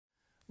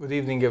Good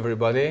evening,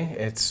 everybody.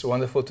 It's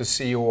wonderful to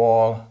see you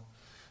all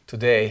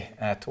today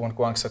at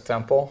Wangsa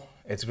Temple.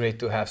 It's great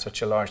to have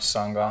such a large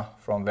Sangha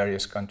from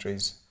various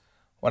countries.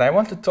 What I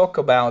want to talk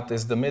about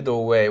is the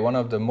middle way, one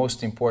of the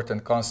most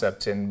important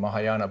concepts in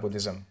Mahayana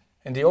Buddhism.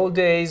 In the old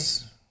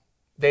days,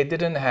 they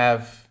didn't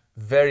have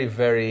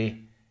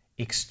very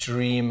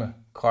extreme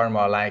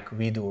karma like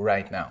we do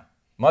right now.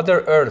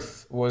 Mother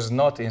Earth was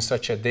not in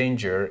such a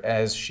danger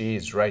as she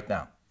is right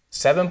now.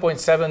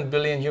 7.7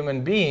 billion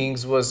human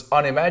beings was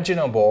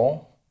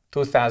unimaginable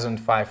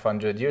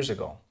 2,500 years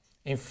ago.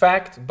 In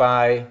fact,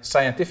 by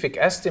scientific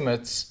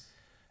estimates,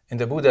 in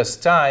the Buddha's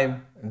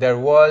time, there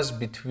was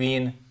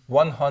between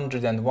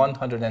 100 and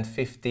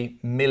 150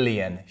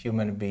 million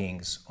human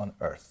beings on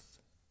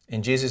Earth.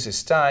 In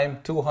Jesus' time,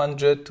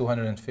 200,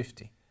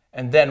 250.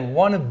 And then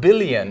 1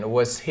 billion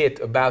was hit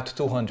about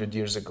 200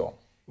 years ago.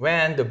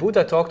 When the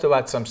Buddha talked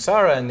about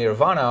Samsara and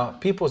Nirvana,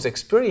 people's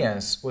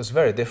experience was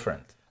very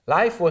different.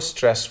 Life was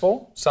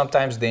stressful,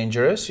 sometimes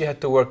dangerous. You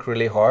had to work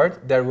really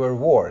hard. There were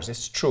wars,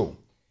 it's true.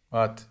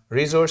 But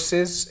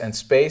resources and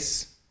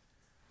space,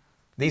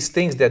 these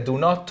things that do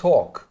not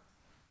talk,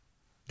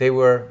 they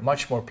were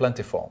much more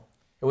plentiful.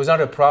 It was not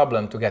a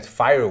problem to get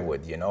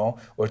firewood,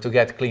 or to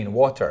get clean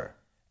water.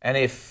 And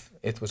if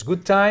it was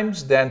good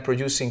times, then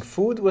producing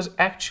food was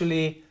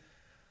actually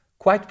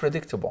quite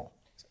predictable.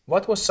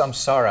 What was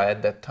samsara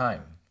at that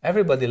time?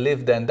 Everybody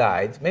lived and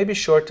died, maybe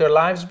shorter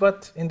lives,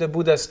 but in the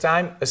Buddha's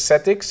time,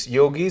 ascetics,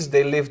 yogis,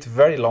 they lived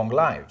very long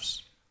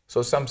lives. So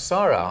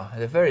samsara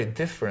had a very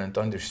different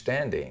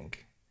understanding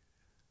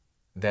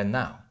than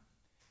now.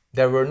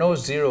 There were no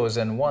zeros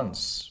and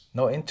ones,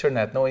 no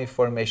internet, no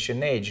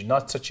information age,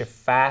 not such a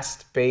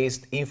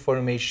fast-paced,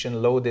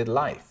 information-loaded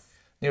life.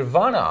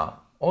 Nirvana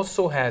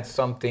also had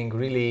something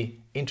really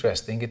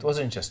interesting. It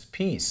wasn't just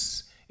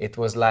peace. It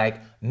was like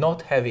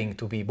not having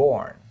to be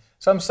born.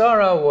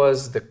 Samsara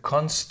was the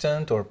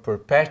constant or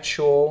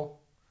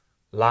perpetual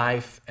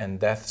life and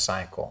death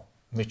cycle,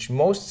 which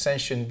most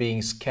sentient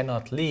beings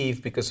cannot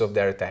leave because of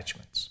their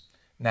attachments.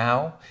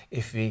 Now,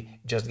 if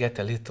we just get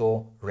a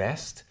little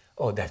rest,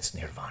 oh, that's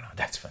nirvana,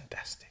 that's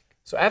fantastic.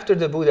 So after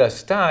the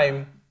Buddha's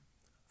time,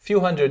 few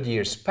hundred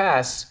years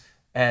pass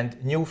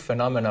and new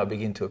phenomena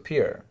begin to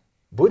appear.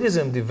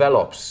 Buddhism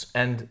develops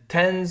and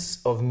tens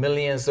of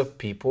millions of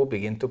people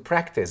begin to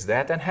practice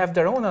that and have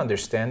their own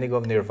understanding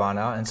of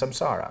nirvana and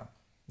samsara.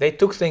 They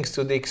took things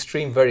to the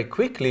extreme very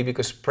quickly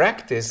because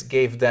practice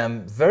gave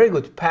them very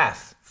good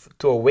path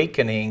to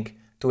awakening,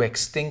 to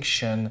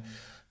extinction,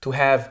 to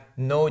have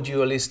no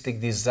dualistic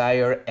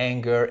desire,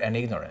 anger, and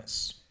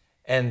ignorance.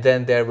 And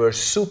then there were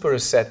super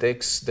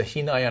ascetics, the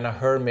Hinayana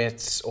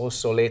hermits,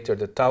 also later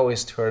the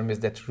Taoist hermits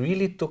that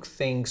really took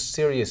things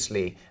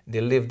seriously.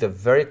 They lived a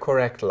very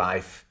correct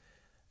life.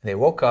 They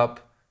woke up,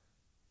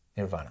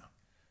 nirvana.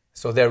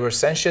 So there were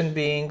sentient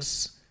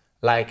beings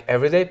like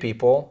everyday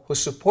people who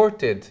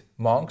supported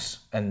monks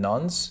and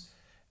nuns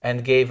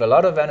and gave a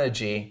lot of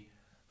energy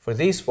for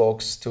these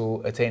folks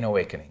to attain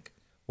awakening.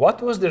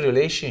 What was the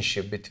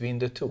relationship between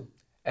the two?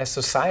 As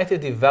society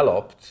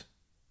developed,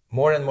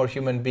 more and more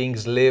human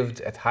beings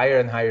lived at higher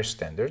and higher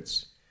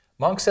standards.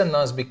 Monks and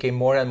nuns became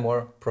more and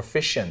more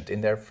proficient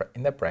in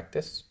their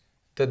practice.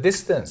 The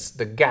distance,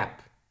 the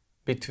gap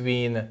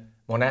between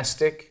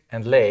monastic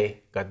and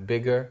lay got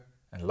bigger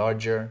and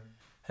larger.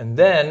 And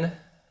then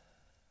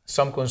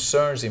some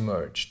concerns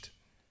emerged.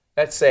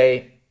 Let's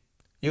say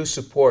you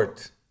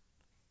support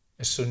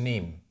a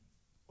Sunim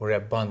or a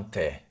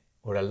Bante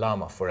or a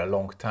Lama for a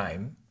long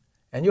time,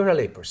 and you're a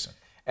layperson.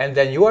 And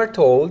then you are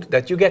told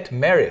that you get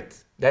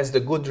merit. That's the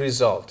good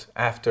result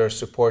after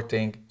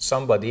supporting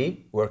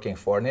somebody working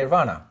for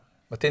Nirvana.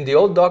 But in the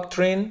old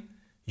doctrine,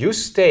 you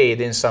stayed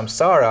in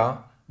samsara,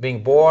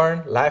 being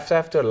born life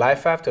after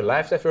life after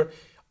life after,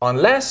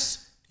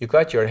 unless you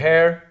cut your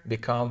hair,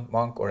 become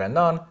monk or a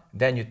nun,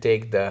 then you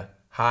take the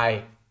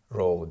high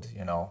road,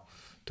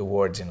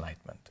 towards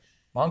enlightenment.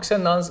 Monks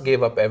and nuns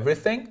gave up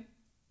everything,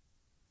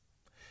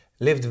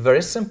 lived a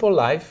very simple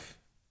life,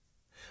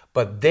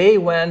 but they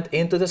went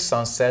into the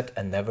sunset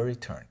and never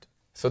returned.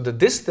 So the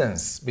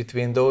distance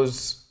between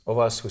those of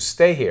us who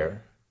stay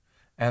here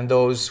and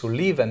those who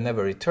leave and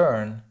never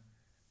return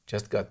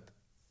just got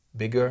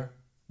bigger,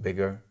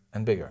 bigger,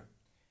 and bigger.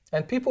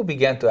 And people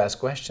began to ask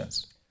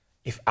questions.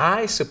 If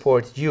I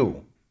support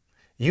you,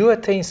 you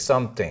attain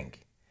something,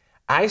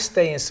 I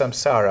stay in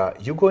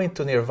samsara, you go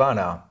into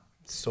nirvana,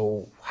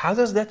 so how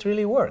does that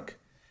really work?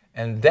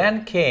 And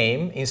then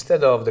came,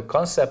 instead of the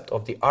concept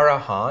of the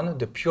Arahan,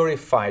 the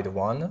purified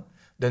one,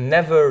 the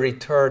never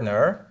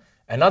returner,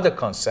 another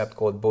concept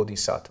called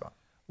bodhisattva.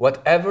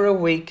 Whatever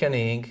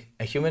awakening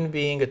a human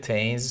being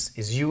attains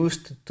is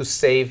used to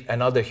save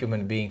another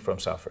human being from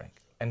suffering.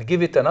 And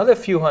give it another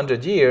few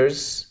hundred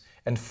years,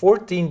 and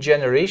 14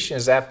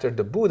 generations after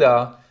the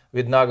Buddha,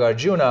 with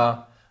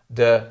Nagarjuna,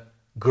 the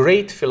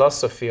great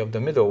philosophy of the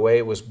middle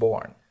way was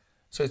born.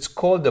 So it's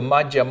called the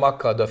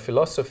Madhyamaka, the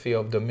philosophy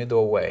of the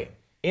middle way.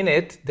 In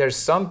it, there's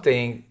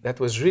something that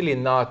was really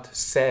not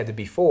said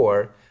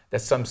before,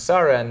 that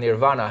samsara and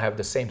nirvana have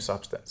the same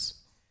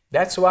substance.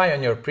 That's why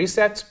on your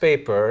precepts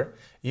paper,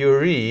 you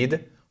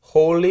read,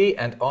 holy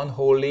and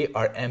unholy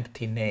are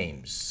empty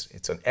names.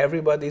 It's on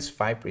everybody's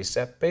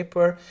 5-precept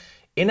paper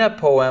in a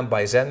poem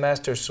by Zen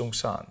Master Sung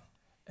San.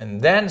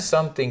 And then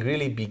something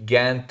really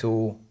began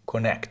to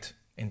connect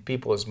in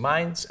people's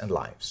minds and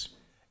lives.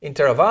 In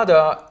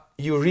Theravada,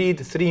 you read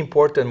 3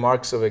 important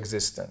marks of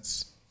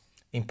existence: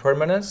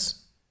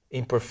 impermanence,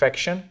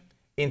 imperfection,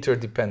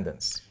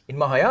 interdependence. In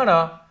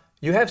Mahayana,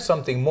 you have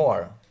something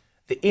more: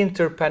 the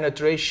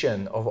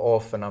interpenetration of all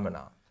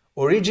phenomena.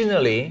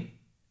 Originally,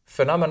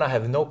 phenomena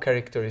have no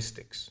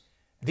characteristics.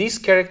 These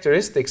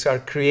characteristics are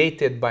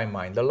created by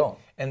mind alone.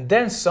 And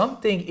then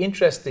something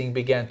interesting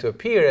began to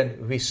appear,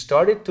 and we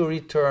started to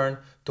return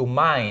to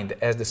mind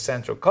as the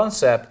central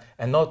concept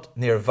and not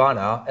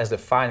nirvana as the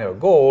final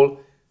goal.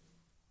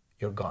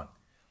 You're gone.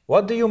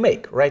 What do you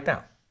make right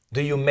now?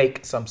 Do you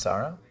make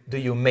samsara? Do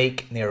you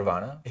make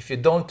nirvana? If you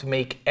don't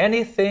make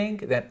anything,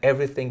 then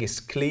everything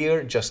is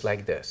clear just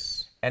like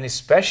this. And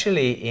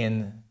especially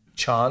in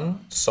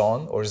Chong,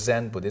 Son, or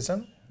Zen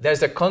Buddhism,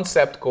 there's a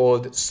concept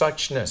called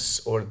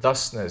suchness or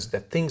thusness,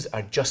 that things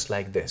are just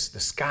like this. The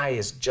sky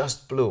is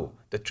just blue.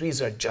 The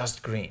trees are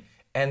just green.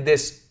 And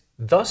this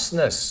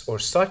thusness or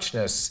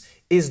suchness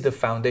is the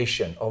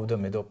foundation of the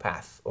middle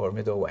path or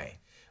middle way.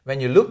 When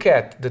you look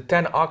at the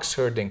 10 ox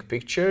herding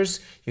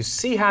pictures, you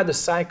see how the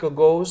cycle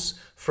goes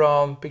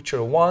from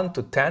picture 1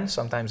 to 10,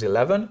 sometimes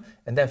 11,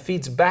 and then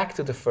feeds back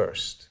to the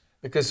first.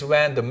 Because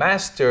when the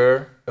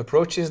master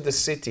approaches the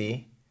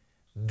city,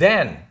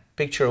 then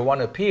picture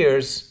 1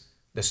 appears,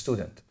 the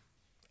student.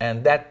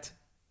 And that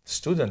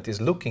student is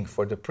looking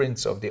for the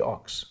prince of the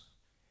ox.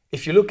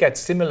 If you look at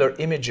similar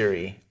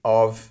imagery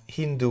of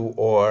Hindu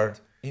or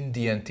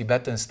Indian,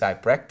 Tibetan style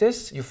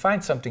practice, you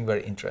find something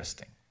very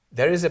interesting.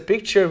 There is a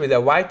picture with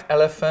a white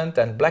elephant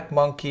and black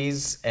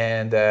monkeys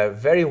and a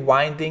very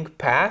winding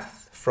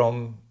path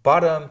from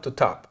bottom to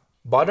top.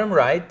 Bottom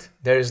right,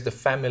 there is the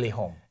family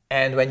home.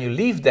 And when you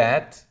leave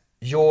that,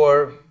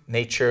 your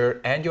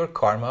nature and your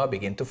karma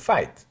begin to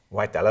fight.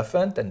 White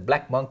elephant and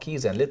black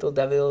monkeys and little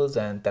devils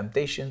and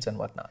temptations and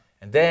whatnot.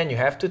 And then you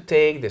have to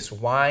take this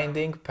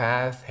winding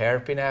path,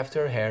 hairpin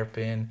after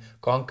hairpin,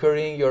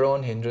 conquering your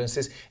own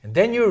hindrances. And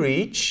then you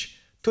reach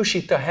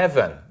Tushita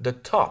heaven, the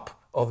top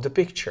of the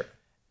picture.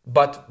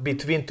 But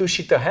between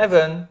Tushita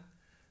heaven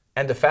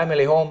and the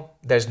family home,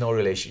 there's no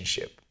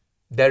relationship.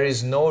 There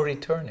is no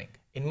returning.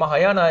 In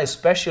Mahayana,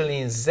 especially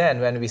in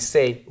Zen, when we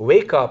say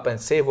wake up and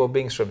save all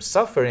beings from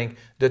suffering,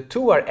 the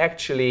two are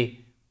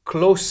actually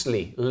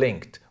closely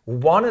linked.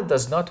 One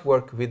does not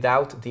work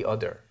without the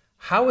other.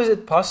 How is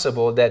it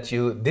possible that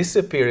you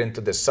disappear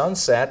into the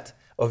sunset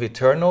of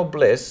eternal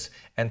bliss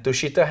and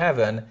Tushita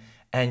heaven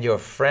and your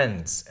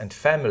friends and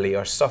family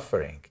are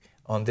suffering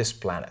on this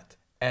planet?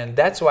 And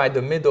that's why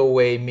the middle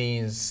way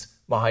means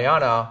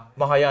Mahayana.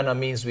 Mahayana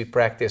means we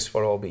practice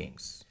for all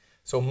beings.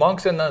 So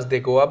monks and nuns, they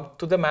go up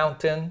to the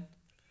mountain,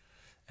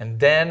 and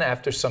then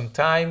after some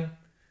time,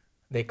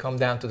 they come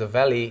down to the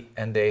valley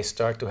and they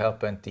start to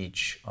help and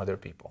teach other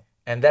people.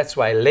 And that's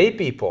why lay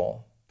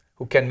people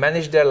who can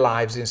manage their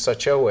lives in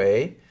such a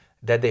way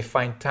that they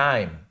find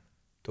time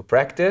to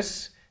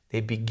practice,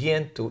 they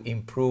begin to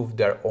improve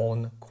their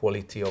own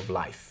quality of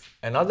life.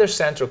 Another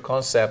central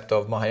concept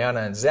of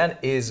Mahayana and Zen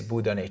is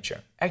Buddha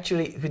nature.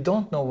 Actually, we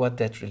don't know what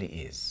that really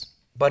is,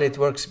 but it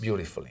works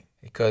beautifully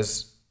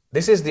because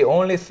this is the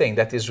only thing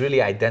that is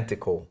really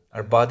identical.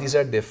 Our bodies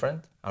are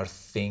different, our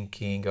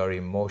thinking, our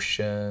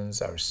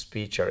emotions, our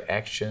speech, our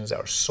actions,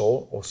 our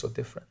soul also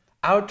different.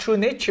 Our true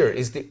nature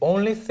is the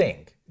only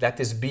thing that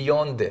is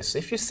beyond this.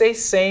 If you say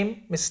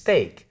same,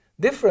 mistake.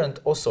 Different,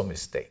 also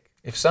mistake.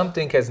 If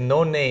something has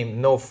no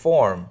name, no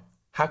form,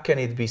 how can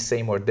it be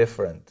same or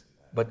different?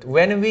 But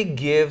when we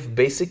give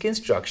basic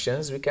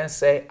instructions, we can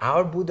say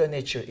our Buddha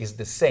nature is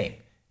the same.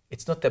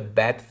 It's not a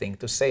bad thing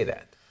to say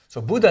that.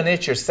 So Buddha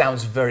nature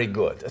sounds very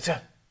good.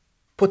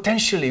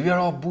 Potentially, we are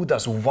all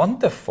Buddhas.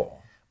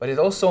 Wonderful. But it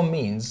also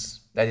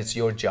means that it's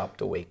your job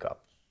to wake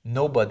up.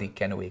 Nobody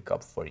can wake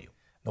up for you.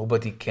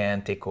 Nobody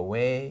can take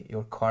away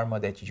your karma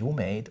that you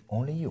made,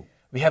 only you.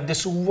 We have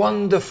this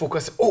wonderful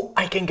question, oh,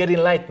 I can get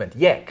enlightenment.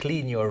 Yeah,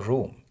 clean your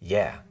room.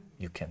 Yeah,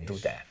 you can do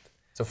that.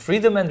 So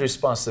freedom and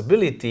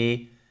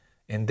responsibility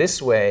in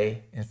this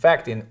way, in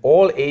fact, in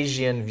all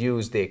Asian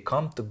views, they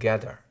come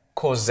together.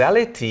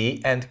 Causality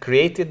and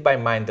created by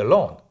mind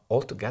alone,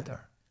 all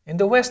together. In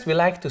the West, we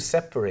like to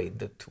separate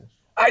the two.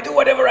 I do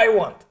whatever I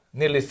want.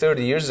 Nearly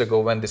 30 years ago,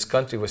 when this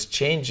country was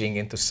changing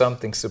into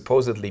something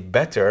supposedly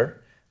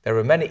better, there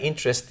were many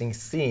interesting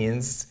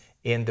scenes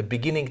in the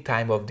beginning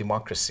time of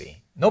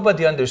democracy.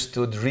 Nobody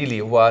understood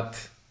really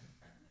what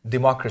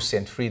democracy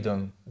and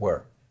freedom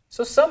were.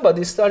 So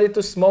somebody started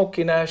to smoke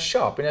in a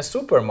shop, in a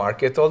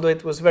supermarket, although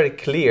it was very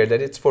clear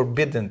that it's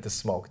forbidden to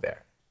smoke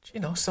there. You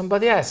know,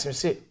 somebody asked him,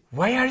 say,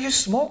 why are you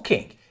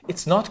smoking?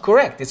 It's not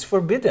correct, it's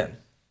forbidden.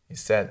 He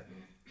said,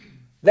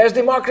 there's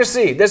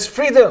democracy, there's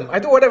freedom, I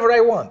do whatever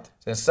I want.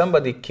 Then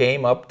somebody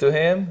came up to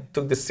him,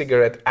 took the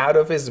cigarette out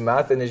of his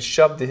mouth and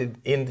shoved it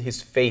in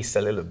his face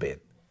a little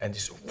bit. And he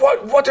said,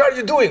 what are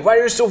you doing? Why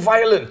are you so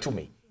violent to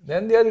me?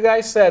 Then the other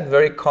guy said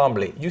very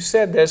calmly, you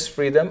said there's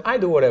freedom, I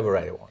do whatever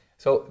I want.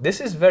 So this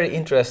is very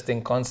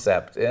interesting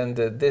concept, and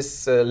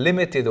this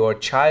limited or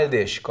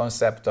childish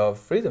concept of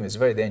freedom is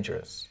very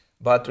dangerous.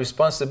 But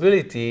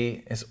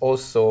responsibility is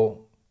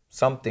also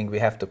something we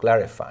have to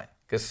clarify.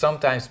 Because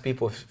sometimes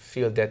people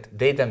feel that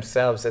they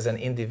themselves as an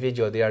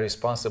individual, they are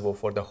responsible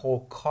for the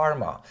whole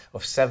karma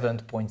of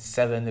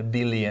 7.7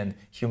 billion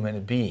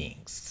human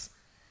beings.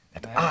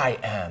 That I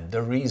am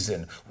the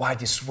reason why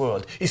this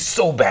world is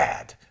so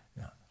bad.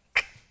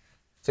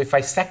 So if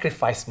I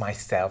sacrifice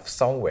myself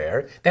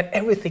somewhere, then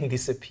everything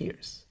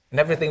disappears.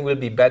 And everything will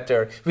be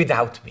better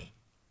without me.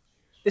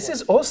 This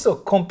is also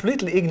a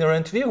completely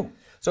ignorant view.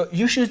 So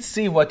you should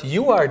see what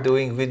you are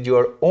doing with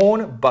your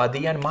own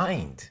body and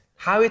mind.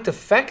 How it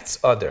affects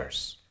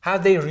others. How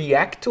they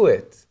react to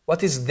it.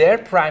 What is their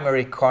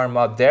primary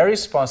karma, their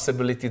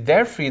responsibility,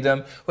 their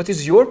freedom. What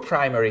is your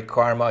primary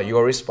karma,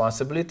 your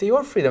responsibility,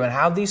 your freedom. And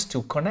how these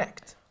two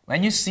connect.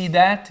 When you see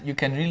that, you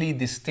can really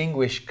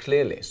distinguish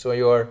clearly. So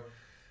your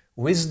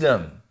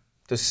wisdom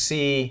to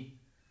see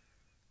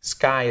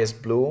sky is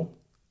blue,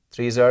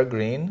 trees are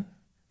green,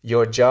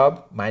 your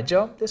job, my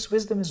job, this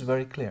wisdom is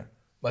very clear.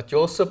 But you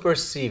also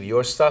perceive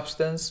your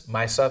substance,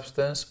 my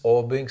substance,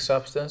 all being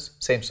substance,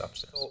 same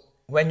substance. So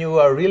when you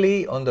are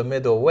really on the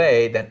middle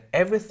way, then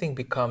everything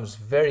becomes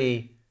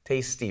very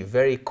tasty,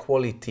 very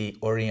quality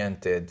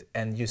oriented,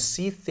 and you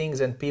see things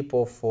and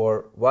people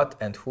for what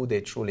and who they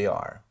truly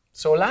are.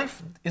 So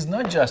life is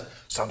not just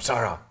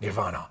Samsara,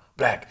 Nirvana,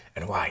 black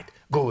and white,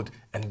 good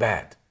and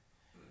bad,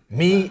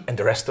 me and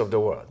the rest of the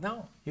world.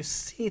 No, you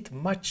see it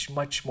much,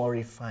 much more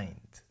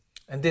refined.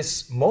 And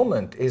this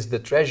moment is the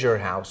treasure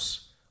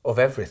house of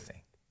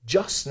everything.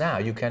 Just now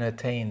you can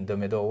attain the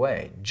middle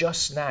way.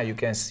 Just now you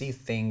can see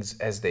things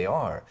as they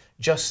are.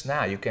 Just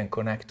now you can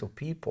connect to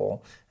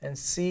people and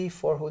see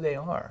for who they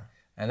are.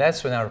 And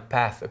that's when our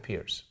path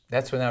appears.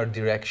 That's when our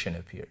direction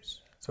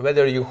appears. So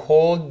whether you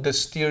hold the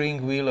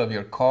steering wheel of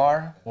your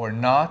car or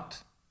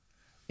not,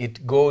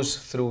 it goes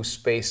through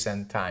space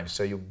and time.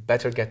 So you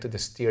better get to the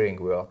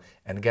steering wheel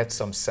and get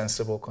some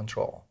sensible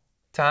control.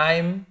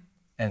 Time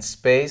and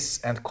space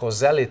and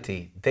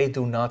causality, they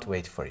do not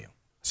wait for you.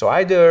 So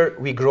either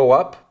we grow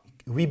up,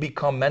 we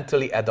become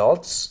mentally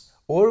adults,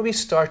 or we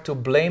start to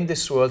blame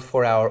this world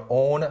for our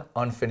own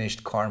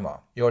unfinished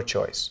karma. Your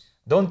choice.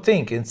 Don't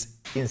think it's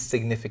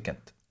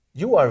insignificant.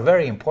 You are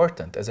very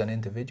important as an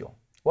individual.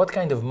 What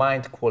kind of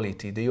mind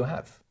quality do you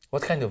have?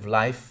 What kind of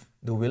life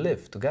do we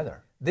live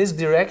together? This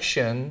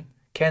direction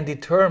can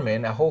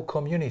determine a whole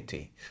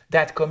community.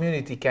 That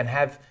community can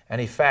have an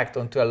effect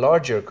onto a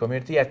larger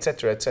community,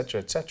 etc.,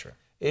 etc., etc.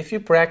 If you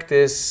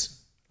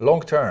practice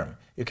long term,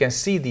 you can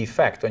see the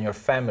effect on your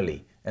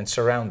family and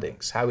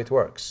surroundings, how it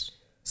works.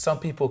 Some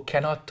people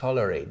cannot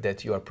tolerate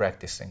that you are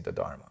practicing the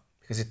Dharma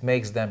because it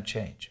makes them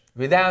change.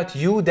 Without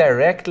you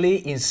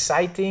directly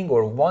inciting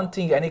or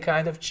wanting any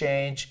kind of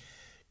change,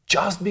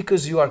 just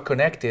because you are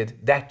connected,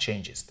 that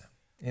changes them.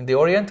 In the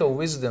Oriental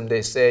wisdom,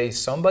 they say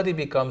somebody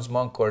becomes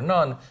monk or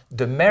nun,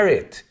 the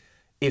merit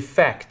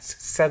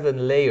affects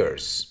 7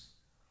 layers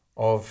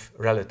of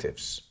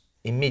relatives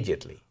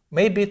immediately.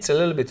 Maybe it's a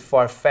little bit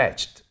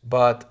far-fetched,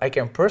 but I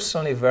can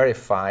personally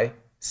verify,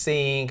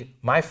 seeing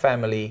my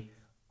family,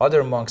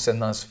 other monks and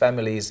nuns'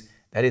 families,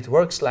 that it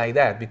works like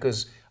that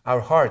because our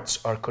hearts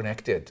are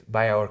connected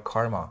by our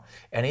karma.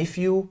 And if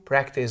you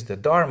practice the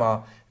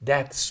Dharma,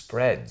 that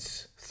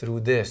spreads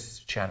through this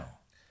channel.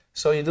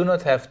 So you do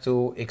not have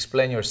to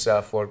explain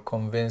yourself or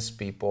convince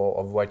people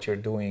of what you're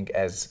doing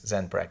as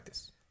Zen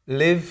practice.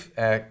 Live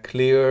a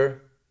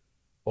clear,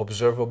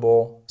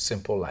 observable,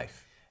 simple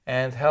life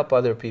and help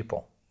other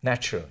people.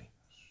 Naturally,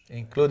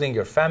 including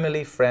your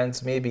family,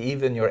 friends, maybe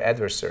even your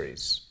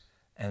adversaries.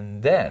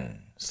 And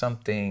then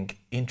something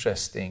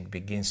interesting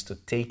begins to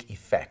take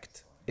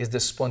effect. It's the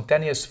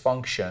spontaneous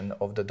function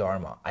of the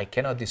Dharma. I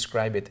cannot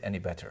describe it any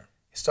better.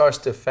 It starts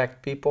to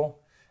affect people,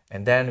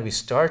 and then we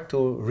start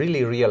to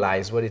really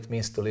realize what it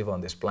means to live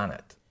on this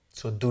planet.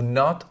 So do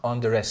not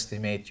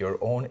underestimate your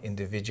own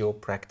individual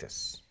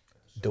practice.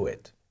 Do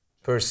it.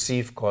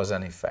 Perceive cause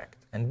and effect.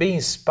 And be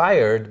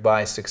inspired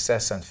by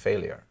success and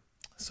failure.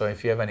 So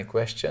if you have any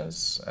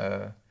questions,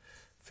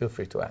 feel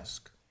free to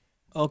ask.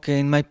 Okay,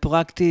 in my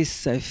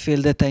practice, I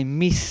feel that I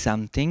miss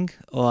something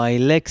or I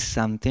lack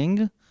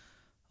something.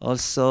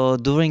 Also,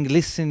 during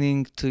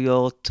listening to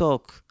your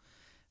talk,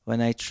 when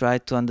I try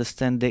to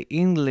understand the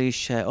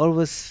English, I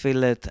always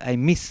feel that I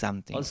miss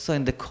something. Also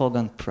in the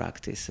Kogan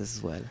practice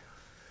as well.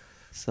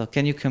 So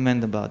can you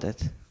comment about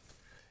that?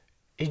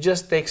 It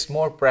just takes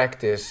more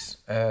practice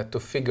to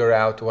figure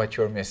out what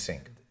you're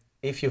missing.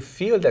 If you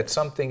feel that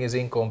something is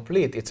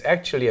incomplete, it's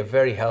actually a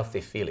very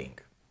healthy feeling.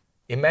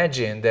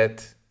 Imagine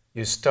that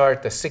you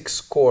start a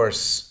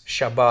 6-course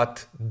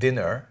Shabbat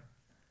dinner,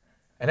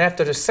 and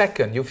after the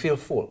second, you feel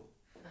full.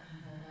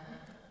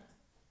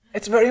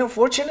 It's very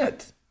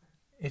unfortunate.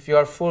 If you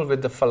are full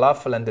with the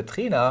falafel and the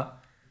trina,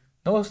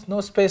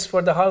 no space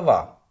for the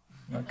halva.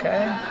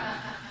 Okay?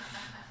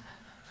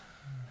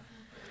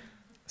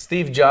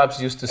 Steve Jobs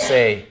used to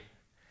say,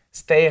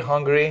 stay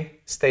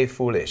hungry, stay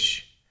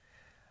foolish.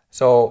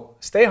 So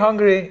stay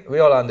hungry, we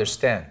all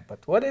understand.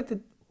 But what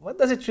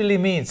does it really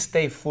mean,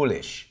 stay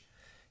foolish?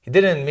 It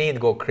didn't mean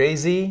go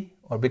crazy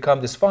or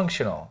become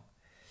dysfunctional.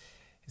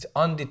 It's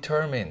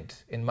undetermined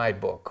in my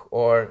book,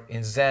 or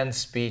in Zen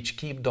speech,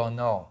 keep don't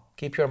know.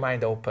 Keep your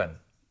mind open.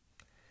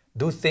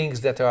 Do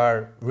things that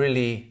are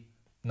really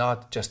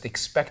not just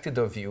expected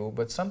of you,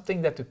 but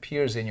something that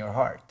appears in your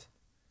heart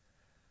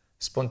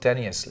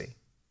spontaneously.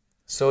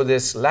 So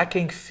this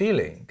lacking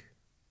feeling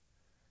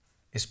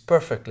is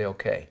perfectly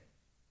okay.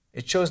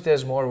 It shows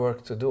there's more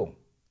work to do.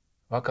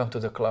 Welcome to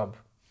the club.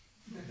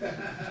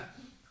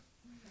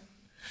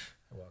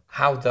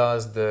 How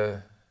does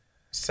the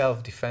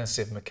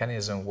self-defensive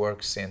mechanism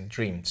works in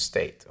dream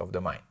state of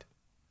the mind?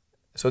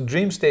 So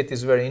dream state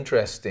is very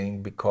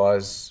interesting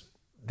because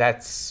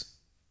that's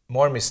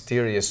more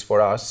mysterious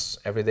for us,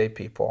 everyday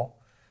people,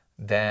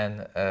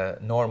 than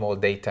normal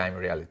daytime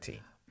reality.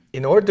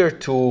 In order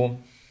to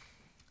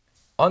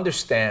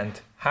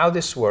understand how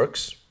this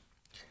works,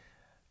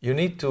 you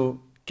need to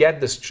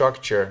get the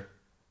structure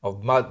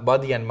of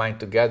body and mind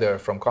together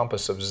from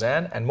Compass of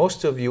Zen, and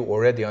most of you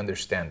already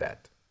understand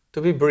that.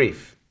 To be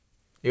brief,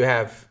 you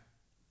have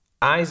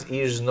eyes,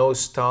 ears,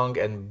 nose, tongue,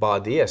 and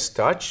body as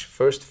touch,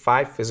 first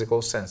 5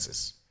 physical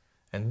senses.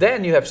 And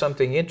then you have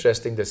something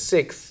interesting, the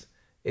 6th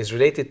is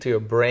related to your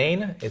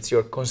brain, it's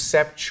your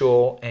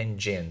conceptual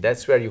engine.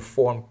 That's where you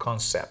form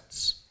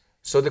concepts.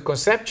 So the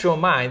conceptual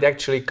mind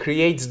actually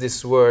creates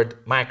this word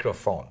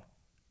microphone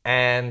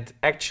and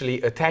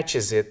actually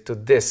attaches it to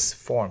this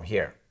form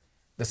here.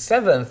 The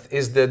 7th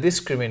is the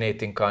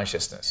discriminating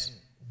consciousness.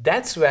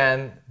 That's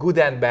when good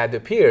and bad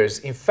appears.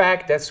 In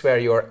fact, that's where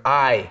your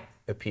I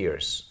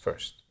appears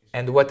first.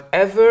 And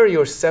whatever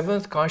your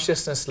 7th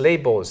consciousness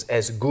labels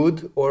as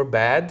good or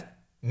bad,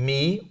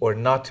 me or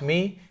not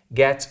me,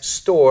 gets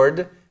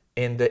stored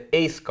in the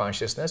 8th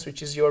consciousness,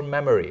 which is your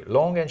memory,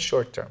 long and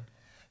short term.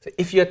 So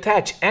if you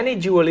attach any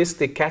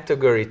dualistic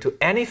category to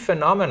any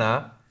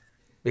phenomena,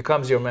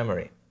 becomes your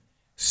memory.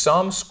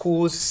 Some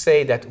schools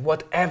say that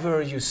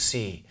whatever you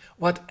see,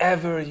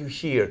 whatever you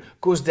hear,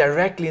 goes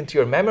directly into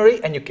your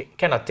memory and you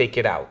cannot take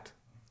it out.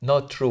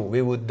 Not true.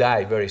 We would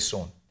die very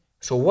soon.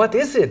 So what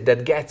is it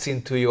that gets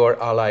into your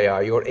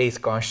alaya, your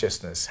 8th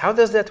consciousness? How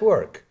does that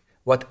work?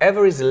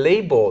 Whatever is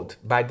labeled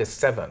by the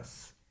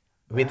 7th,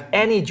 with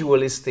any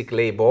dualistic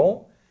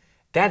label,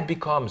 that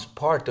becomes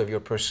part of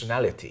your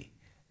personality.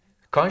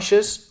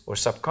 Conscious or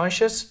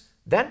subconscious,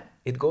 then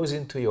it goes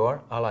into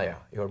your alaya,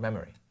 your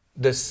memory.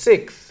 The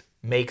 6th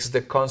makes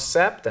the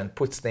concept and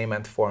puts name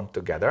and form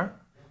together.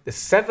 The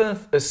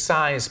 7th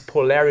assigns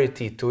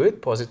polarity to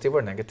it, positive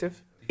or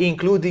negative,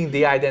 including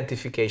the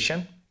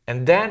identification.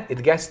 And then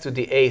it gets to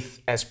the 8th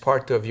as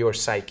part of your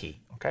psyche.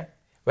 Okay?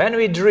 When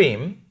we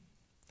dream,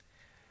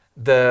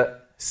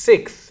 the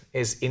 6th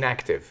is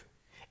inactive.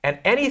 And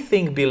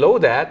anything below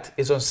that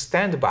is on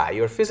standby.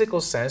 Your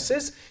physical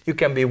senses, you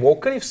can be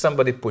woken if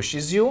somebody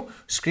pushes you,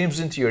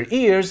 screams into your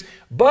ears,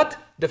 but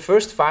the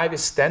first 5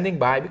 is standing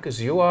by because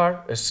you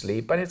are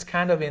asleep and it's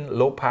kind of in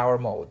low power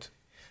mode.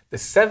 The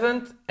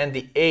 7th and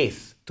the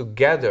 8th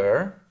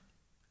together,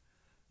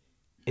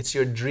 it's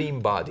your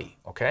dream body,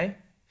 okay?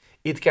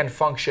 It can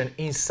function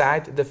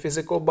inside the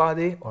physical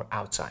body or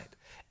outside.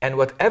 And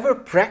whatever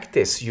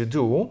practice you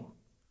do,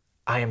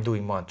 I am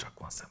doing mantra,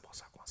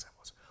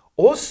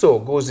 also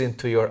goes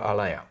into your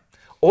alaya,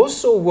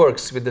 also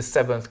works with the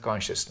 7th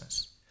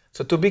consciousness.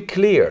 So to be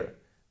clear,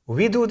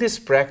 we do this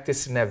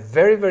practice in a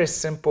very, very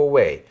simple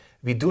way.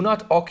 We do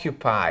not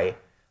occupy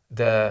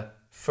the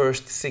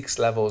first 6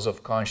 levels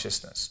of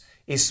consciousness,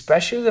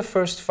 especially the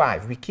first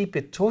 5. We keep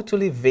it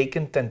totally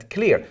vacant and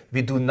clear.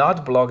 We do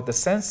not block the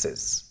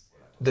senses.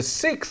 The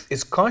 6th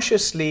is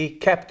consciously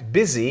kept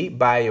busy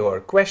by your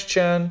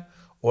question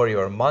or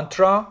your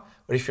mantra,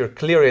 or if you're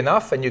clear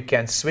enough and you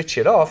can switch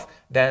it off,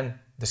 then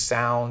the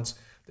sounds,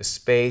 the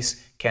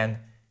space can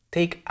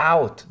take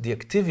out the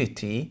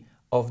activity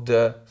of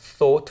the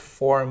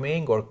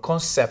thought-forming or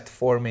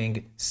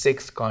concept-forming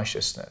 6th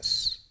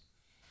consciousness.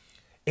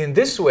 In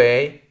this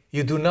way,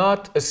 you do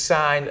not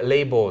assign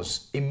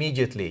labels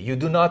immediately. You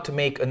do not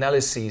make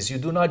analyses. You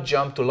do not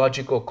jump to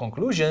logical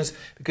conclusions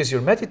because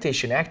your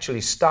meditation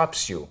actually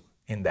stops you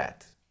in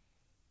that.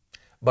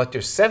 But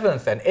your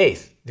 7th and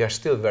 8th, they are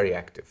still very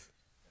active.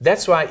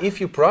 That's why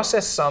if you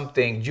process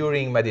something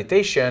during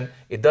meditation,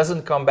 it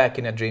doesn't come back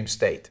in a dream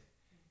state.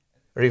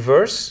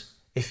 Reverse,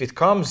 if it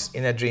comes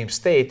in a dream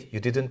state,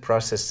 you didn't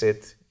process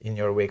it in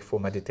your wakeful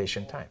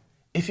meditation time.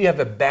 If you have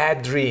a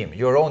bad dream,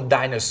 your own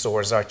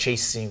dinosaurs are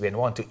chasing you and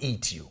want to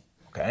eat you,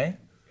 okay?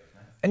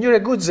 And you're a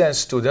good Zen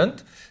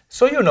student,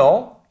 so you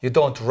know you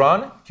don't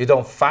run, you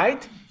don't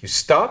fight, you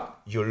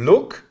stop, you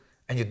look,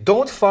 and you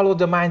don't follow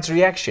the mind's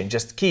reaction.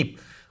 Just keep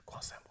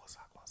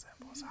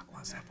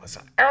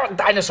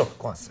dinosaur.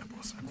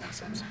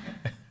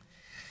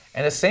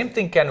 And the same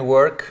thing can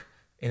work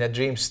in a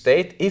dream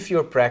state if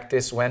your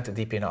practice went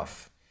deep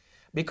enough.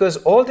 Because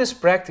all this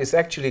practice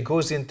actually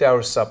goes into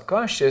our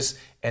subconscious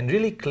and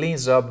really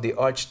cleans up the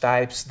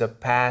archetypes, the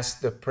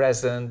past, the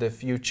present, the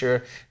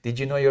future. Did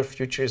you know your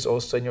future is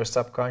also in your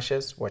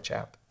subconscious? Watch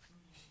out.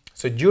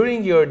 So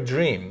during your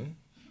dream,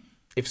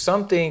 if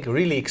something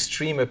really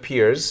extreme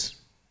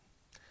appears,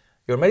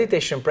 your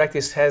meditation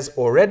practice has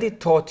already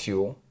taught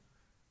you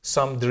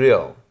some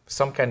drill,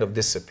 some kind of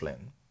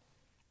discipline.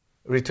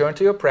 Return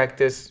to your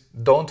practice,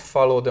 don't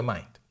follow the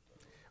mind.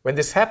 When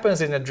this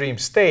happens in a dream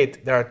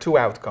state, there are two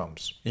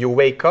outcomes. You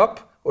wake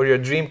up or your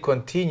dream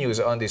continues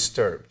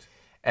undisturbed.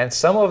 And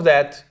some of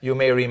that you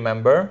may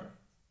remember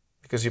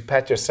because you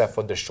pat yourself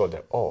on the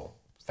shoulder. Oh,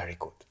 very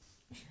good.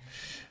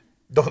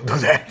 Don't do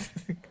that.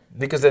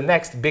 Because the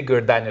next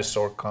bigger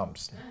dinosaur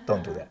comes.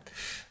 Don't do that.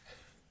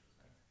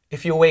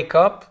 If you wake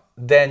up,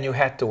 then you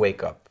had to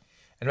wake up.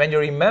 And when you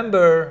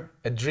remember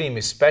a dream,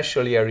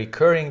 especially a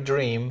recurring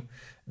dream,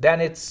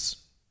 then it's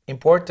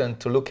important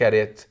to look at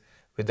it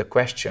with the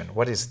question,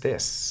 what is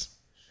this?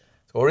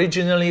 So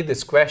originally,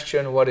 this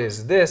question, what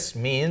is this,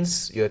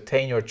 means you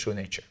attain your true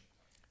nature.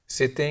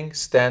 Sitting,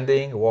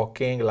 standing,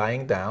 walking,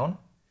 lying down,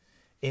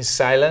 in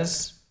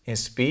silence, in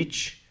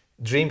speech,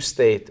 dream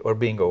state or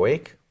being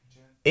awake,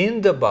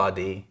 in the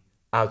body,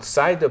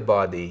 outside the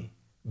body,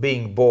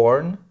 being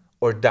born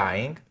or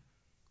dying,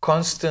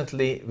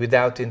 constantly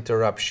without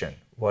interruption.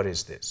 What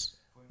is this?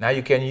 Now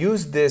you can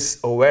use this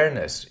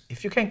awareness.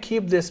 If you can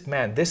keep this,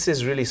 man, this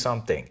is really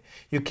something.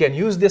 You can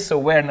use this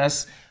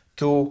awareness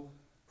to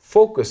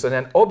focus on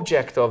an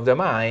object of the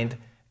mind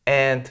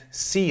and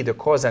see the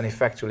cause and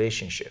effect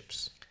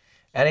relationships.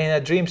 And in a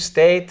dream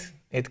state,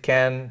 it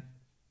can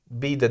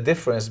be the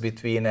difference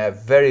between a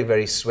very,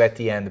 very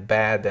sweaty and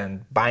bad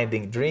and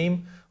binding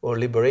dream or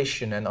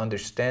liberation and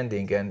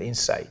understanding and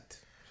insight.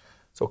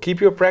 So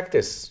keep your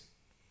practice.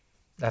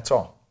 That's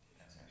all.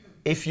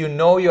 If you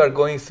know you are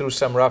going through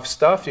some rough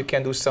stuff, you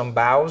can do some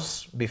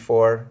bows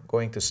before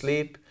going to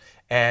sleep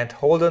and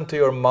hold on to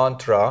your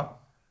mantra,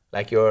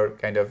 like your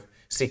kind of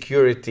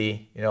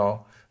security,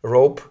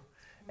 rope,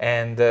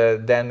 and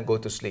then go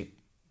to sleep.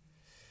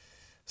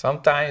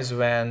 Sometimes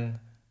when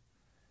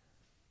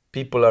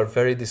people are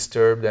very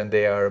disturbed and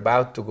they are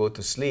about to go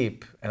to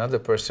sleep, another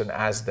person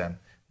asks them,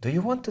 do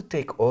you want to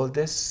take all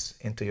this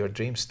into your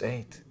dream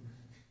state?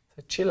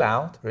 So chill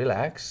out,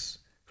 relax,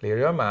 clear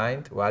your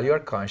mind while you are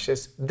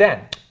conscious,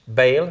 then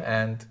bail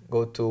and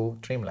go to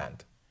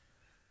dreamland.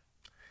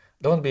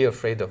 Don't be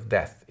afraid of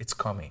death, it's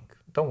coming.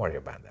 Don't worry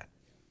about that.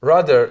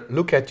 Rather,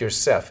 look at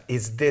yourself.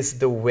 Is this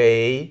the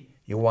way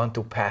you want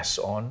to pass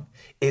on?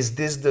 Is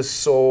this the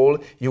soul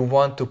you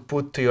want to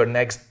put to your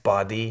next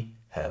body?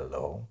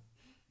 Hello.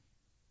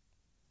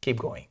 Keep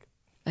going.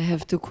 I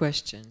have two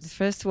questions. The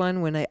first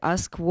one, when I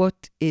ask,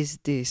 what is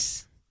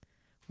this?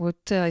 What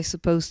are I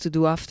supposed to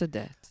do after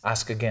that?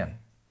 Ask again.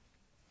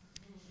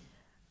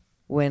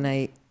 When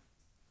I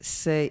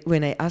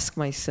ask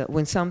myself,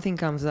 when something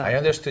comes up. I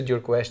understood your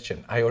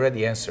question. I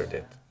already answered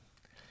it.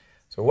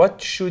 So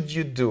what should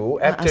you do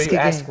after you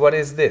ask, what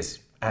is this?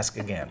 Ask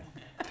again.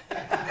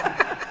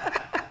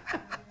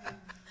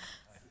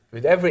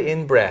 With every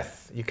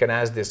in-breath, you can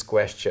ask this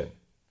question.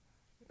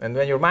 And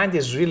when your mind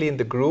is really in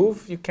the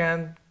groove, you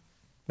can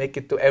make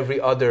it to every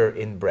other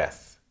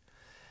in-breath.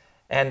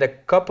 And a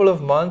couple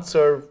of months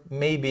or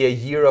maybe a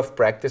year of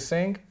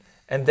practicing,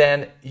 and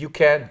then you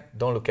can,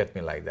 don't look at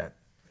me like that.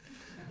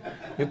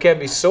 You can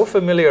be so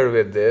familiar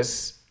with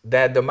this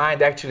that the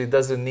mind actually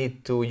doesn't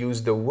need to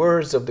use the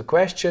words of the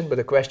question, but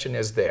the question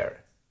is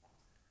there.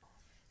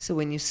 So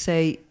when you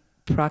say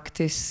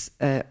practice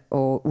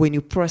or when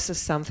you process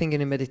something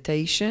in a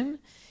meditation,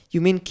 you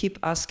mean keep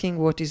asking,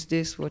 what is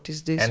this, what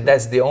is this? And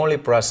that's the only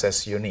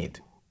process you need.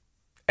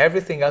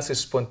 Everything else is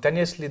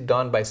spontaneously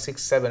done by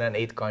 6, 7, and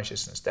 8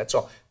 consciousness. That's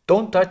all.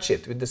 Don't touch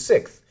it with the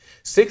 6th.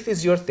 6th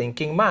is your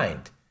thinking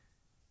mind.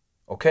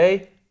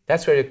 Okay?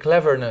 That's where your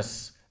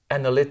cleverness,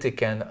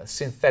 analytic and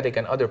synthetic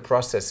and other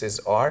processes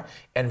are,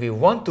 and we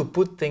want to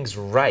put things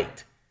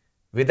right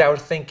with our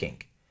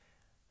thinking.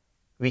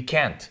 We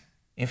can't.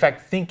 In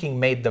fact, thinking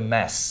made the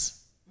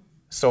mess.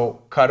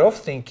 So cut off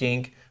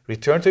thinking,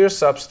 return to your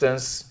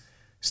substance,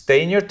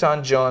 stay in your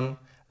tanjon,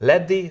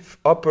 let the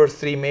upper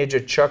 3 major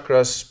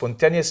chakras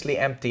spontaneously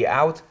empty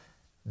out.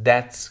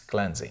 That's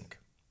cleansing.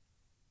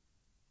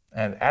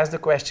 And ask the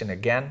question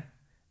again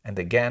and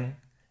again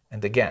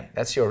and again.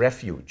 That's your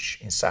refuge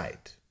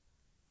inside.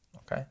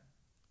 Okay?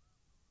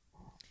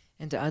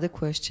 And the other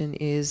question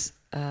is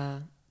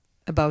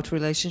about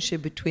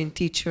relationship between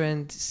teacher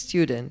and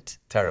student.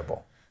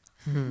 Terrible.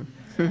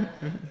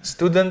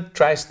 Student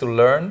tries to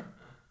learn,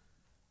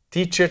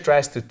 teacher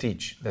tries to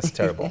teach. That's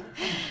terrible.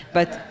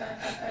 But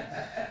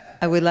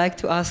I would like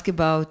to ask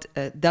about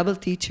double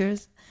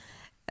teachers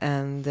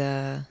and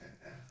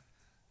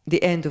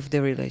the end of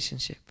the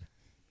relationship.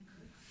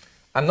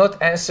 I'm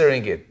not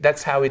answering it.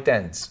 That's how it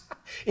ends.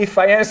 If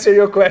I answer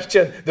your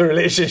question, the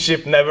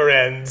relationship never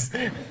ends.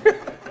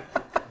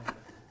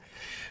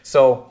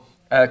 So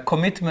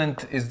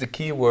commitment is the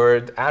key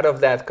word. Out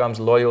of that comes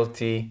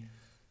loyalty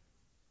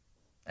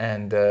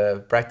and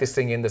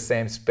practicing in the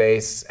same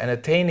space and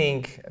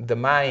attaining the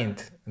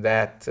mind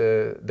that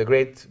the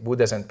great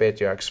Buddhas and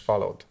patriarchs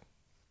followed.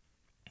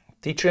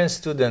 Teacher and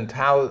student,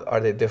 how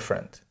are they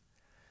different?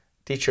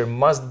 Teacher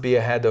must be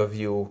ahead of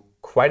you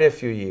quite a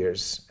few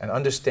years and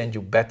understand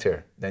you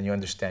better than you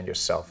understand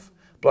yourself,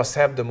 plus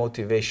have the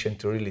motivation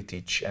to really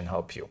teach and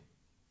help you.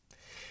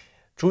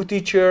 True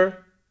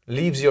teacher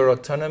leaves your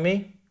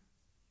autonomy,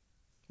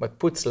 but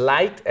puts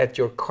light at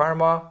your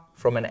karma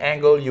from an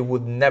angle you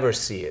would never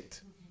see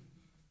it.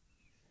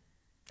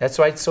 That's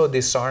why it's so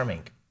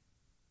disarming.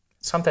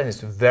 Sometimes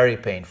it's very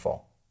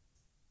painful,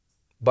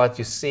 but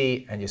you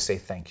see and you say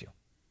thank you.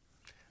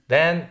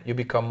 Then you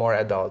become more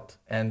adult,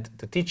 and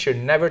the teacher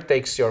never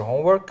takes your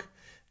homework,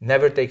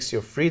 never takes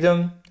your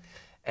freedom,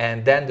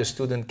 and then the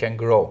student can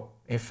grow.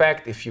 In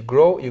fact, if you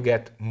grow, you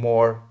get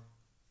more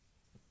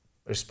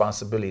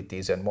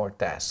responsibilities and more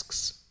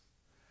tasks.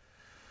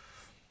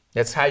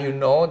 That's how you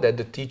know that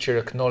the teacher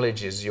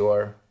acknowledges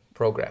your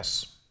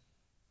progress.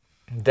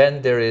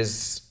 Then there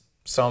is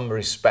some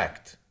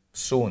respect,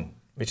 soon,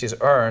 which is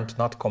earned,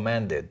 not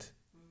commanded.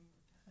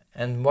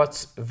 And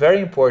what's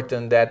very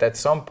important that at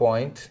some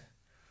point,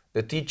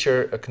 the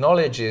teacher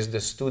acknowledges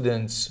the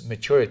student's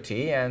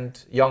maturity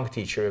and young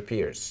teacher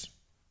appears.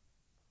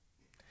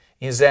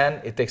 In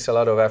Zen, it takes a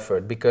lot of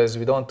effort because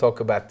we don't talk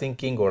about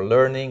thinking or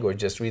learning or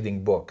just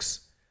reading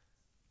books.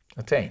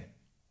 Attain.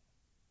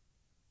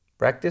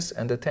 Practice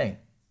and attain.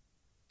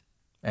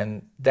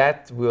 And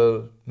that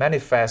will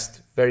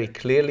manifest very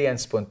clearly and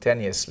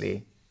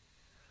spontaneously,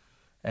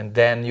 and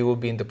then you will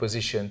be in the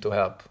position to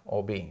help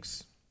all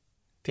beings.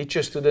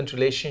 Teacher-student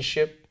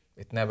relationship,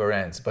 it never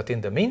ends. But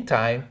in the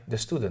meantime, the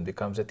student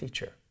becomes a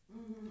teacher.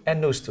 And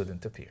new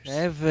student appears. I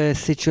have a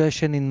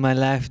situation in my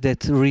life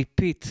that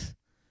repeats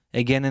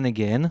again and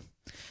again.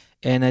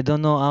 And I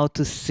don't know how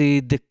to see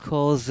the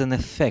cause and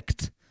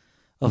effect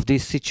of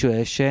this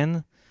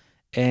situation.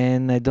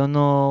 And I don't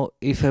know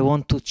if I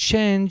want to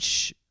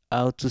change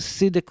how to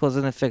see the cause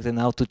and effect and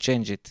how to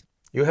change it.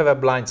 You have a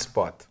blind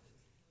spot.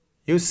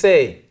 You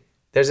say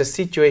there's a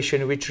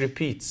situation which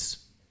repeats.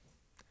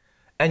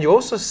 And you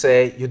also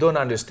say you don't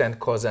understand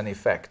cause and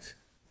effect.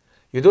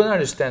 You don't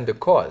understand the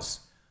cause.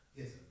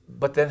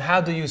 But then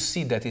how do you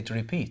see that it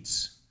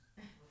repeats?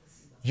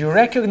 You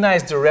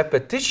recognize the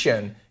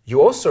repetition,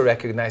 you also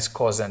recognize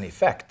cause and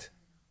effect.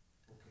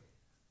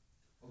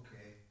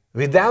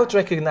 Without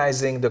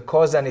recognizing the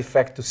cause and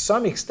effect to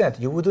some extent,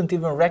 you wouldn't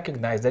even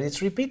recognize that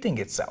it's repeating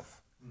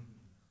itself.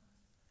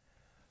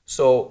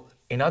 So,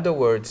 in other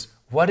words,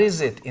 what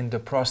is it in the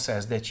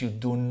process that you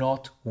do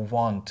not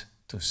want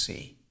to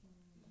see?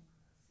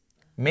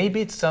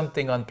 Maybe it's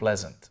something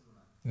unpleasant.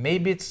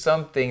 Maybe it's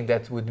something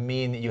that would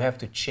mean you have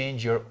to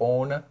change your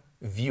own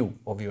view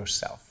of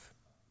yourself.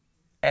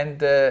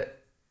 And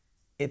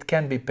it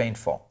can be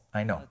painful,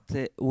 I know.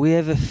 But, we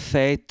have a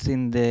faith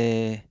in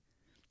the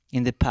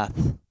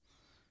path.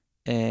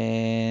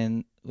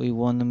 And we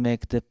want to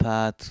make the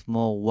path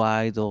more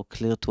wide or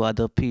clear to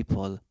other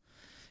people.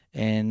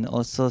 And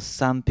also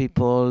some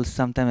people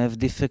sometimes have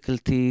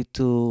difficulty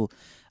to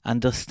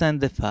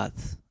understand the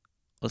path.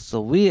 Also,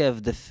 we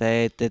have the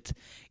faith that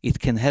it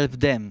can help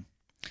them.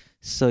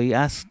 So he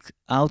asks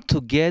how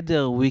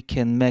together we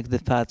can make the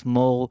path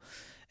more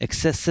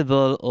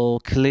accessible or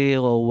clear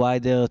or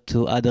wider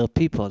to other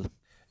people.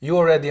 You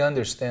already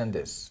understand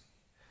this.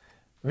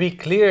 We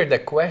cleared the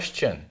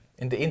question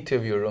in the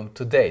interview room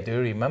today. Do you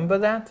remember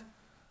that?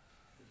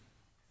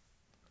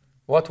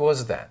 What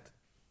was that?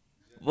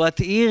 What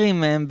he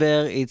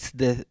remember, it's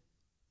the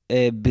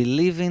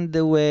believe in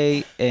the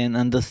way and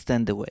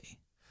understand the way.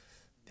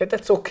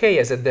 That's okay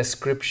as a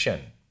description.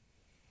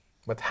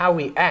 But how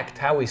we act,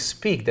 how we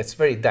speak, that's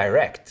very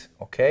direct,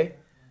 okay?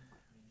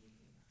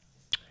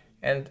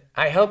 And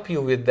I help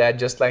you with that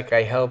just like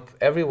I help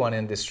everyone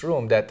in this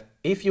room, that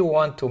if you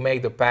want to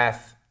make the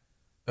path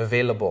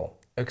available,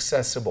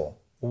 accessible,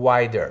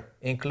 wider,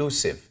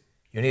 inclusive,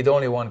 you need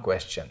only one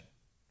question.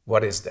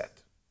 What is that?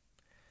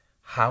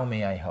 How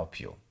may I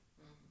help you?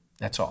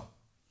 That's all.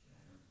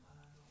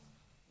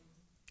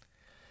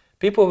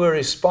 People will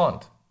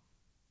respond.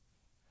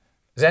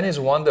 Zen is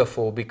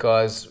wonderful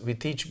because we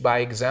teach by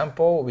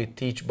example, we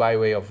teach by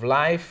way of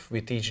life, we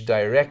teach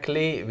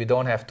directly, we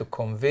don't have to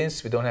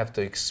convince, we don't have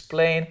to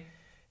explain.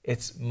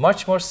 It's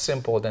much more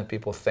simple than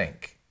people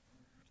think.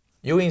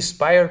 You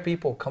inspire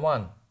people, come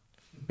on.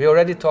 We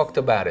already talked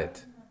about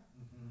it.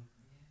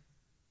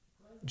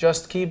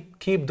 Just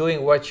keep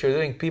doing what you're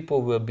doing.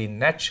 People will be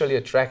naturally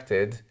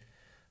attracted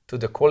to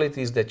the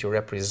qualities that you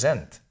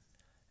represent.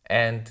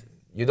 And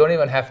you don't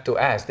even have to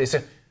ask. They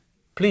say,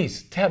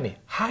 please tell me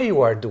how you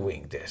are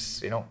doing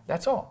this. You know,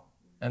 that's all.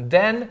 And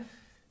then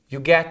you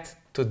get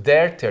to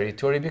their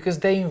territory because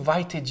they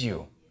invited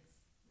you.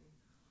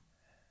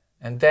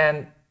 And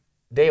then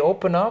they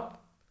open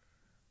up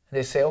and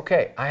they say,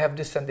 okay, I have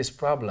this and this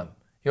problem.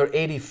 You're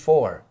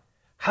 84.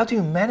 How do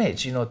you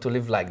manage, to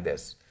live like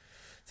this?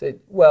 Say,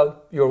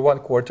 well, you're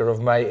 1/4 of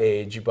my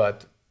age,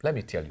 but let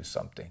me tell you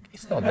something.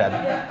 It's not that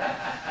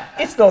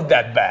it's not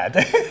that bad.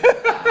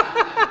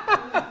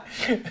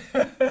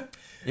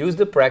 Use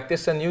the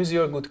practice and use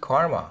your good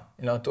karma,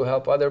 to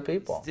help other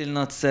people. Still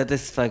not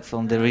satisfied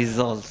from the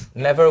result.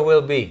 Never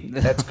will be.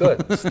 That's good.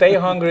 Stay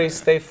hungry,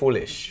 stay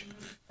foolish.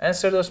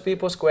 Answer those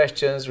people's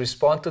questions,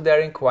 respond to their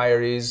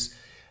inquiries,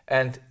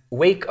 and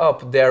wake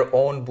up their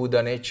own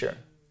Buddha nature.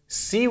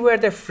 See where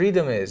their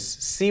freedom is,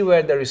 see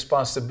where their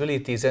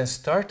responsibilities, and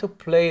start to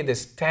play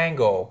this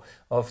tango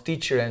of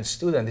teacher and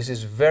student. This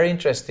is very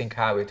interesting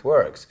how it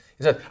works.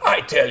 It's not,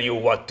 I tell you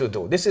what to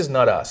do. This is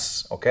not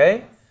us,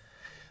 okay?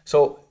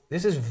 So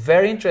this is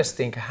very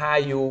interesting how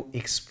you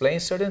explain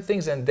certain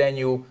things and then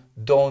you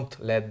don't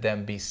let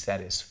them be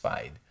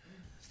satisfied.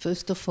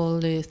 First of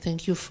all,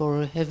 thank you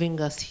for having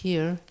us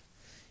here.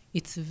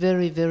 It's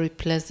very, very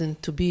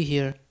pleasant to be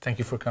here. Thank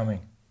you for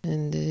coming.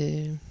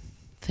 And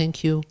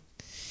thank you.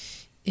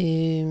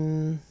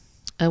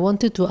 I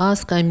wanted to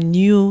ask, I'm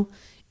new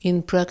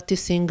in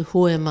practicing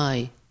who am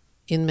I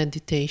in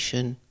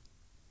meditation.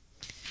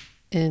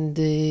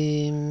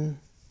 And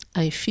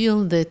I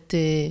feel that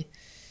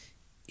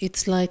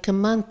it's like a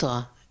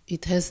mantra.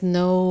 It has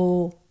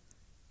no...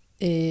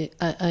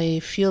 I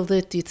feel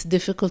that it's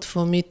difficult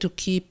for me to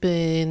keep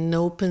an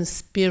open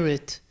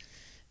spirit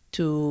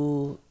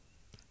to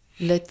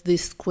let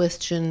this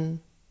question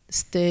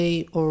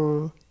stay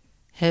or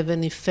have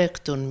an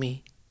effect on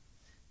me.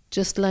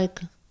 Just like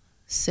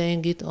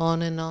saying it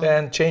on and on.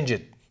 Then change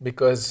it,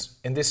 because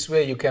in this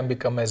way you can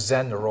become a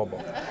Zen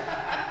robot.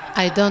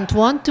 I don't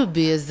want to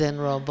be a Zen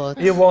robot.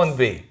 You won't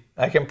be.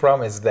 I can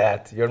promise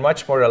that. You're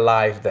much more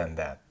alive than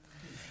that.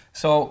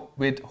 So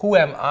with who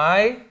am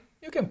I,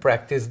 you can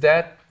practice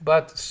that,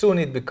 but soon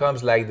it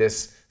becomes like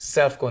this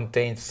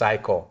self-contained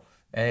cycle,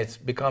 and it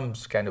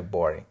becomes kind of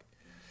boring.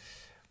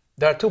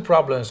 There are two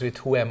problems with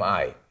who am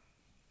I.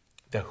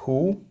 The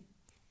who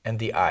and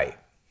the I.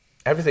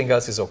 Everything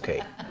else is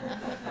okay.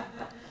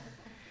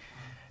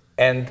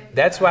 And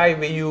that's why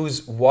we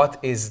use what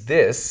is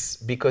this,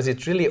 because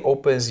it really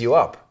opens you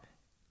up.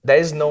 There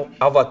is no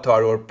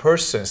avatar or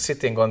person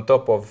sitting on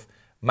top of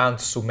Mount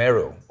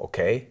Sumeru,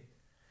 okay?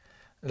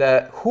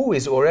 The who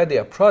is already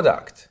a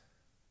product.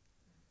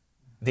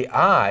 The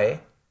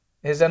I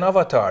is an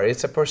avatar,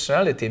 it's a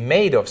personality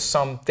made of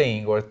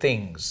something or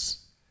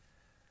things.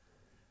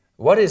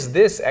 What is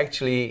this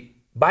actually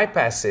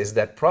bypasses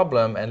that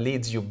problem and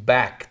leads you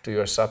back to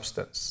your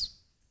substance.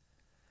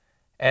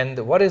 And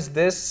what is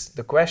this?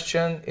 The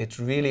question, it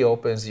really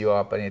opens you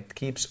up and it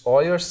keeps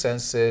all your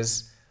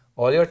senses,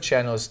 all your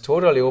channels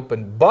totally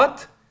open,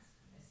 but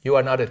you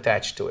are not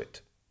attached to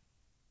it.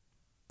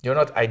 You're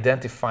not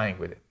identifying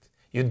with it.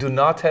 You do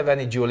not have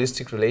any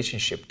dualistic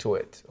relationship to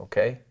it,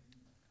 okay?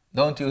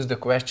 Don't use the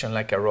question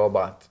like a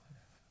robot.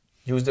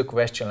 Use the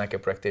question like a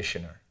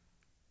practitioner.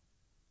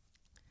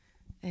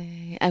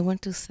 I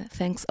want to say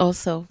thanks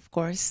also, of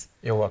course.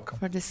 You're welcome.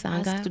 For the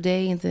Sangha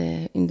today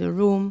in the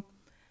room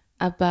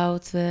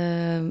about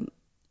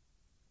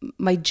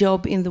my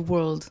job in the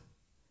world,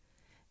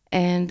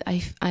 and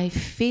I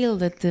feel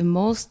that the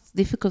most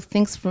difficult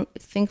thing for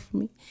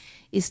me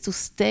is to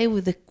stay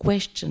with the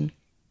question.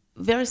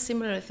 Very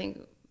similar, I think,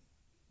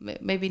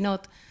 maybe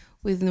not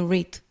with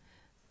Nurit.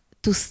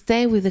 To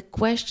stay with the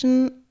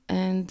question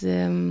and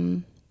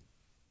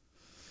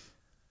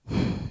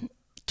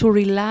to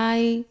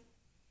rely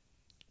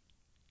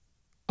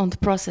on the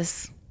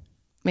process,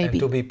 maybe. And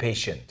to be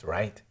patient,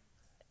 right?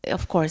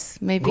 Of course,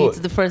 maybe Good. It's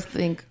the first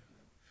thing.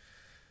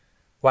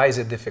 Why is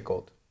it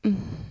difficult?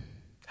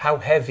 How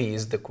heavy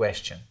is the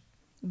question?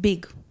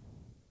 Big.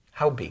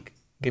 How big?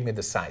 Give me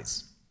the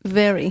size.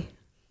 Very.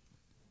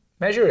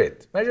 Measure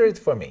it. Measure it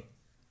for me.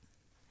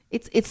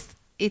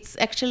 It's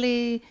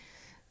actually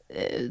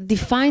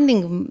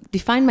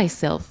define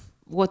myself.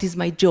 What is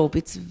my job?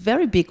 It's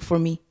very big for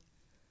me.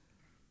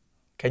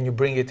 Can you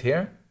bring it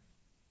here?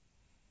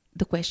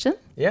 The question?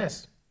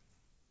 Yes.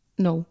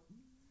 No.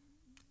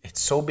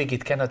 It's so big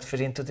it cannot fit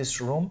into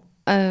this room?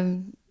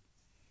 Um,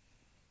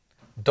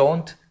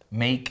 Don't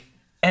make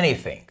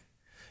anything.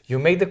 You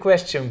make the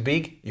question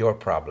big, your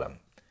problem.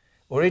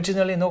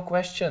 Originally, no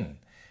question.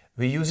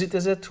 We use it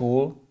as a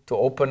tool to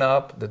open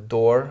up the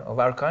door of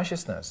our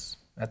consciousness.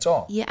 That's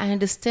all. yeah, I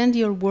understand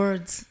your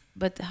words,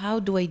 but how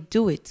do I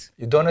do it?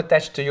 You don't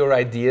attach to your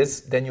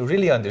ideas, then you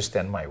really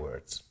understand my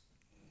words.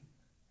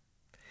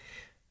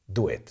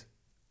 Do it.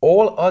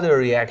 All other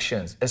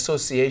reactions,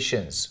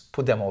 associations,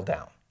 put them all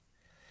down.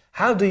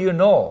 How do you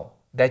know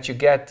that you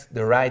get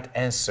the right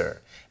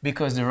answer?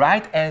 Because the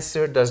right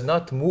answer does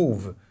not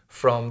move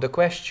from the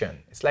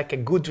question. It's like a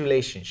good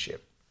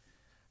relationship.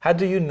 How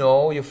do you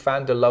know you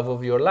found the love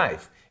of your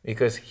life?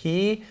 Because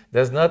he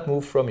does not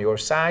move from your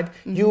side,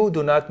 you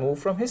do not move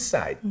from his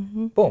side.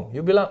 Boom,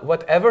 you belong.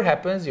 Whatever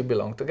happens, you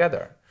belong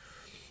together.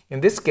 In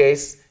this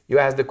case, you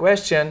ask the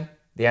question,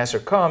 the answer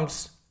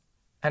comes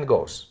and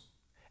goes.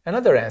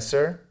 Another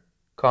answer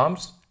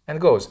comes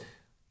and goes.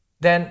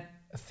 Then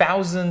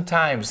 1,000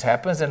 times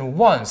happens, and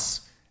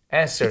once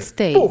answer,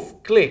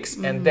 poof, clicks,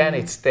 and then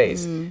it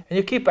stays. And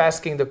you keep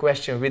asking the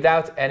question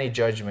without any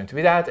judgment,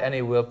 without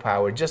any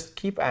willpower. Just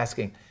keep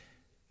asking.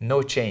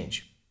 No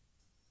change.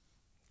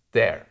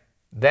 There.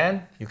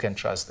 Then you can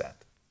trust that.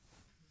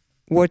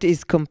 What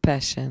is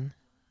compassion?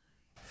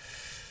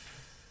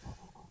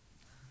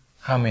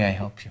 How may I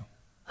help you?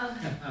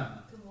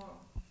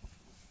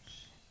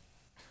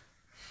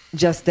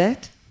 Just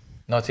that?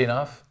 Not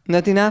enough?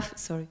 Not enough?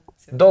 Sorry.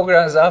 Dog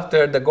runs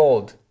after the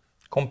gold.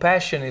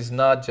 Compassion is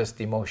not just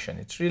emotion.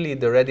 It's really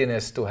the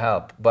readiness to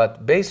help,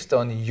 but based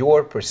on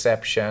your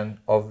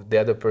perception of the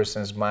other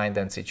person's mind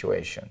and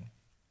situation.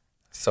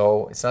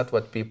 So it's not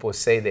what people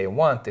say they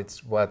want,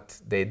 it's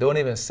what they don't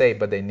even say,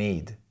 but they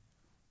need.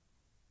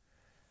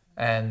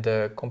 And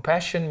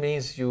compassion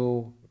means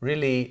you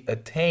really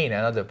attain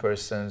another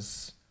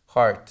person's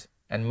heart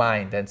and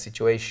mind and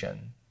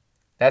situation.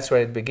 That's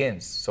where it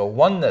begins. So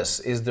oneness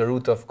is the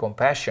root of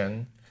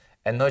compassion,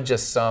 and not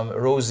just some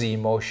rosy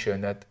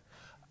emotion that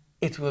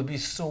it will be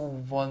so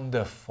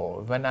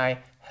wonderful when I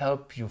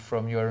help you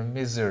from your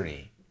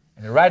misery.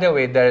 And right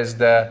away there's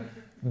the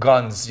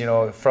guns,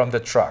 from the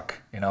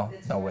truck,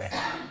 no way.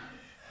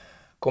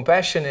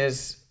 Compassion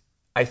is,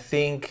 I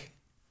think,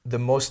 the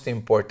most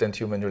important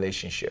human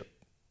relationship.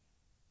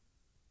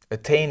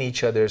 Attain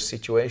each other's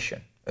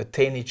situation,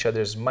 attain each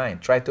other's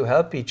mind, try to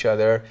help each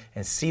other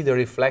and see the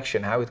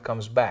reflection, how it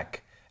comes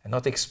back, and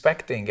not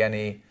expecting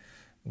any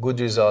good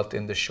result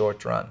in the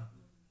short run,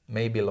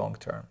 maybe long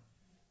term.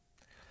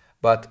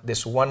 But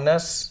this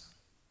oneness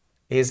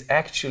is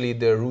actually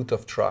the root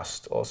of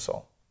trust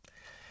also.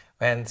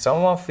 When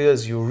someone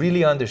feels you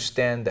really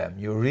understand them,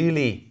 you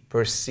really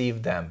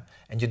perceive them,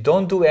 and you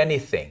don't do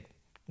anything,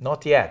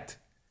 not yet,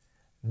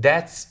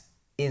 that's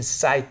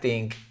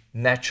inciting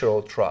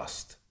natural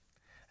trust.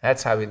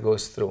 That's how it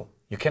goes through.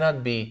 You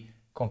cannot be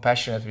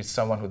compassionate with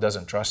someone who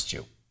doesn't trust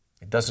you.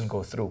 It doesn't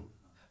go through.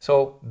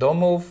 So don't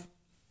move,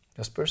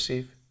 just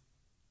perceive.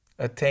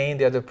 Attain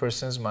the other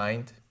person's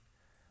mind.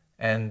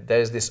 And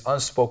there's this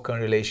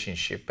unspoken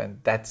relationship, and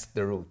that's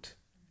the root.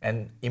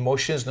 And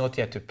emotions not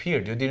yet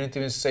appeared. You didn't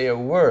even say a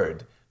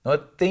word.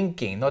 Not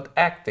thinking, not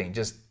acting.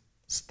 Just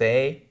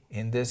stay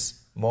in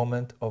this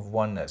moment of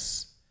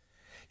oneness.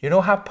 You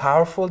know how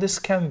powerful this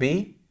can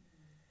be?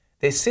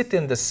 They sit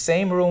in the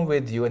same room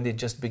with you and they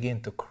just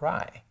begin to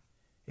cry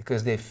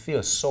because they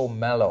feel so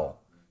mellow,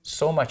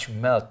 so much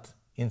melt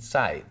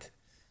inside.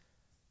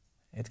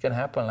 It can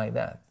happen like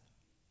that.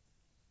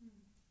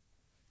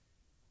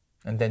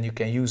 And then you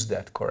can use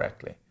that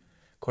correctly.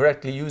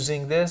 Correctly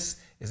using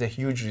this is a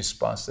huge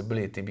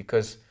responsibility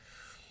because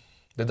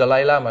the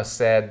Dalai Lama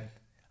said,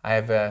 I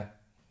have a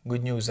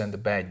good news and the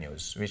bad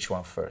news. Which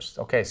one first?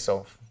 Okay,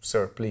 so,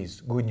 sir,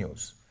 please, good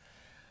news.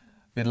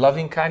 With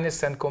loving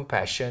kindness and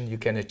compassion, you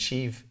can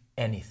achieve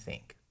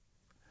anything.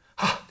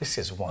 Ah, this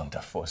is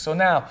wonderful. So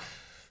now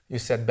you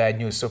said bad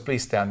news, so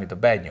please tell me the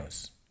bad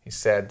news. He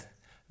said,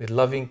 with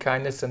loving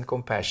kindness and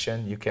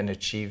compassion, you can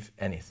achieve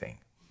anything.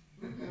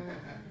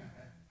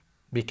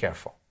 Be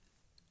careful.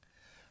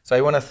 So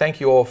I want to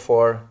thank you all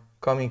for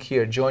coming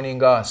here,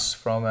 joining us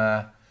from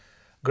a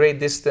great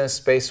distance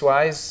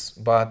space-wise,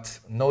 but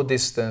no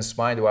distance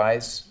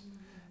mind-wise,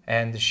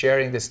 and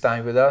sharing this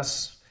time with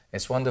us.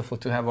 It's wonderful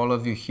to have all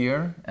of you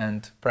here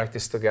and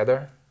practice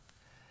together.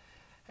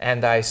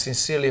 And I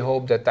sincerely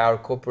hope that our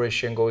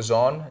cooperation goes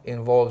on,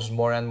 involves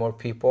more and more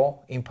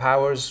people,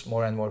 empowers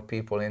more and more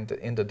people in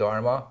the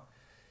Dharma.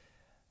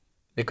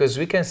 Because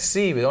we can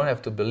see, we don't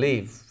have to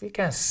believe, we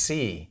can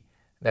see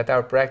that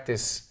our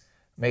practice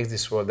makes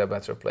this world a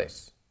better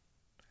place.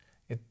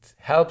 It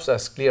helps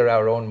us clear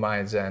our own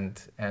minds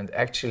and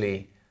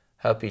actually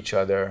help each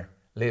other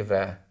live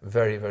a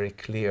very, very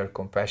clear,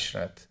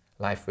 compassionate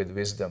life with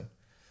wisdom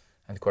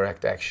and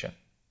correct action.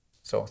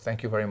 So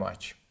thank you very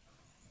much.